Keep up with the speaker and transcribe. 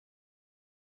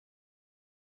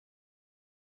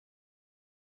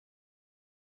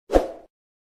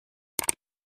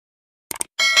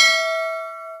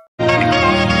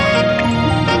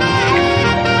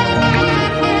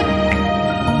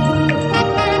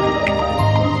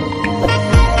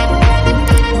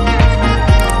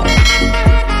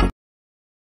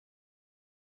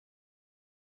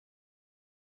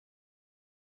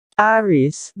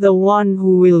Aries, the one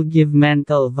who will give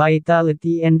mental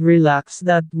vitality and relax,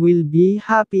 that will be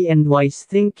happy and wise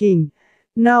thinking.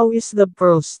 Now is the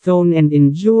pearl stone, and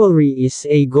in jewelry is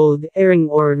a gold earring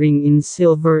or ring, in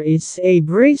silver is a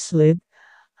bracelet,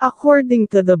 according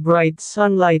to the bright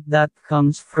sunlight that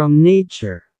comes from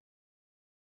nature.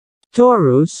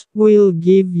 Taurus, will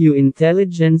give you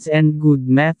intelligence and good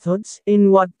methods in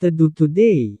what to do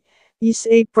today. Is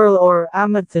a pearl or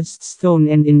amethyst stone,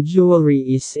 and in jewelry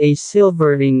is a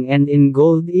silver ring, and in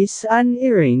gold is an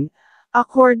earring,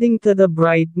 according to the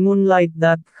bright moonlight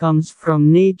that comes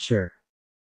from nature.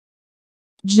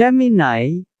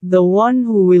 Gemini, the one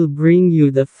who will bring you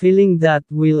the feeling that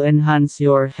will enhance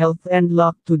your health and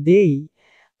luck today,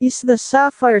 is the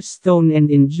sapphire stone, and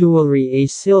in jewelry a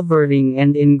silver ring,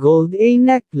 and in gold a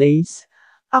necklace,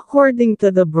 according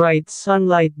to the bright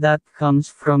sunlight that comes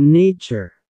from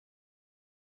nature.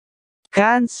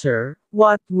 Cancer,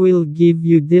 what will give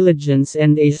you diligence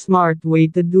and a smart way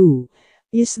to do,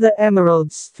 is the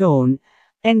emerald stone,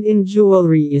 and in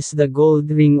jewelry is the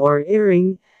gold ring or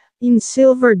earring, in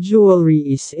silver jewelry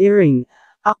is earring,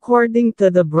 according to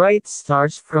the bright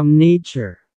stars from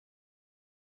nature.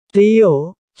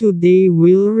 Leo, today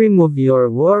will remove your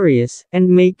worries and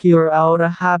make your aura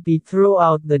happy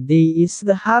throughout the day, is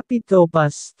the happy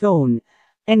topaz stone,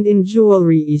 and in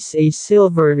jewelry is a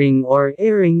silver ring or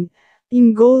earring,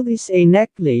 in gold is a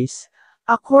necklace,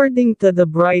 according to the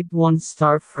bright one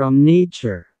star from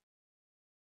nature.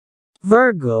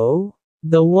 Virgo,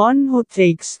 the one who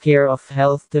takes care of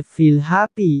health to feel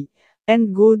happy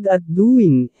and good at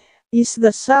doing, is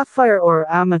the sapphire or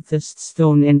amethyst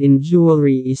stone, and in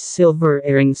jewelry is silver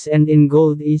earrings, and in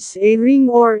gold is a ring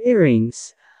or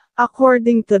earrings,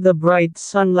 according to the bright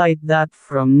sunlight that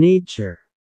from nature.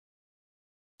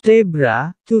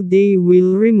 Libra, today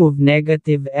will remove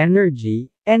negative energy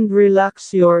and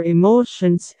relax your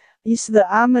emotions, is the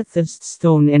amethyst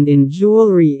stone, and in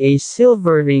jewelry a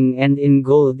silver ring, and in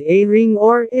gold a ring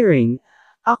or earring,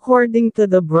 according to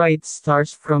the bright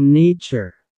stars from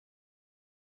nature.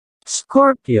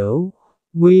 Scorpio,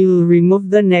 will remove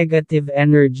the negative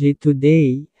energy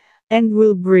today, and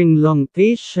will bring long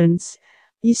patience,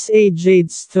 is a jade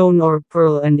stone or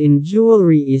pearl, and in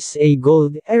jewelry is a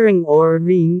gold earring or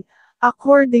ring,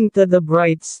 according to the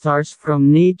bright stars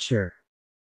from nature.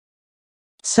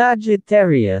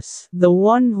 Sagittarius, the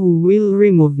one who will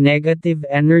remove negative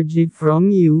energy from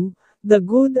you, the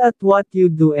good at what you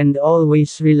do and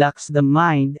always relax the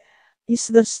mind, is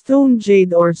the stone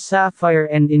jade or sapphire,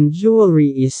 and in jewelry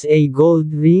is a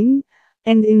gold ring,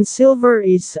 and in silver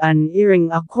is an earring,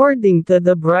 according to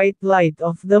the bright light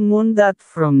of the moon that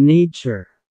from nature.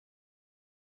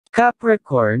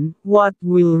 Capricorn, what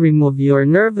will remove your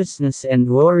nervousness and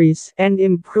worries and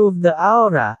improve the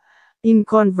aura in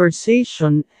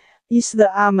conversation, is the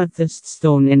amethyst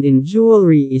stone, and in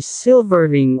jewelry is silver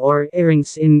ring or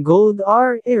earrings, in gold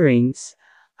are earrings,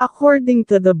 according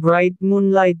to the bright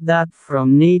moonlight that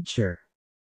from nature.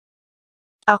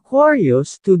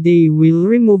 Aquarius, today will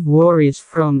remove worries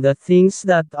from the things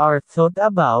that are thought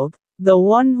about, the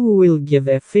one who will give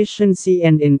efficiency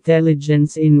and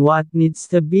intelligence in what needs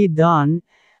to be done,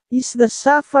 is the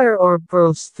sapphire or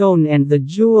pearl stone, and the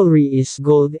jewelry is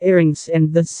gold earrings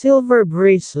and the silver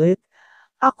bracelet,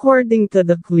 according to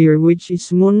the clear which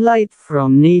is moonlight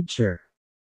from nature.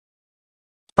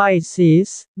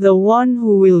 Pisces, the one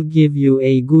who will give you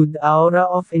a good aura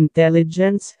of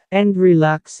intelligence and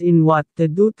relax in what to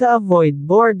do to avoid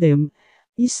boredom,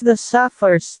 is the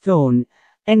sapphire stone,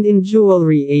 and in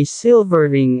jewelry a silver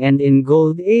ring, and in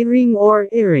gold a ring or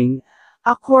earring,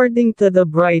 according to the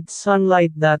bright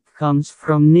sunlight that comes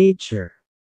from nature.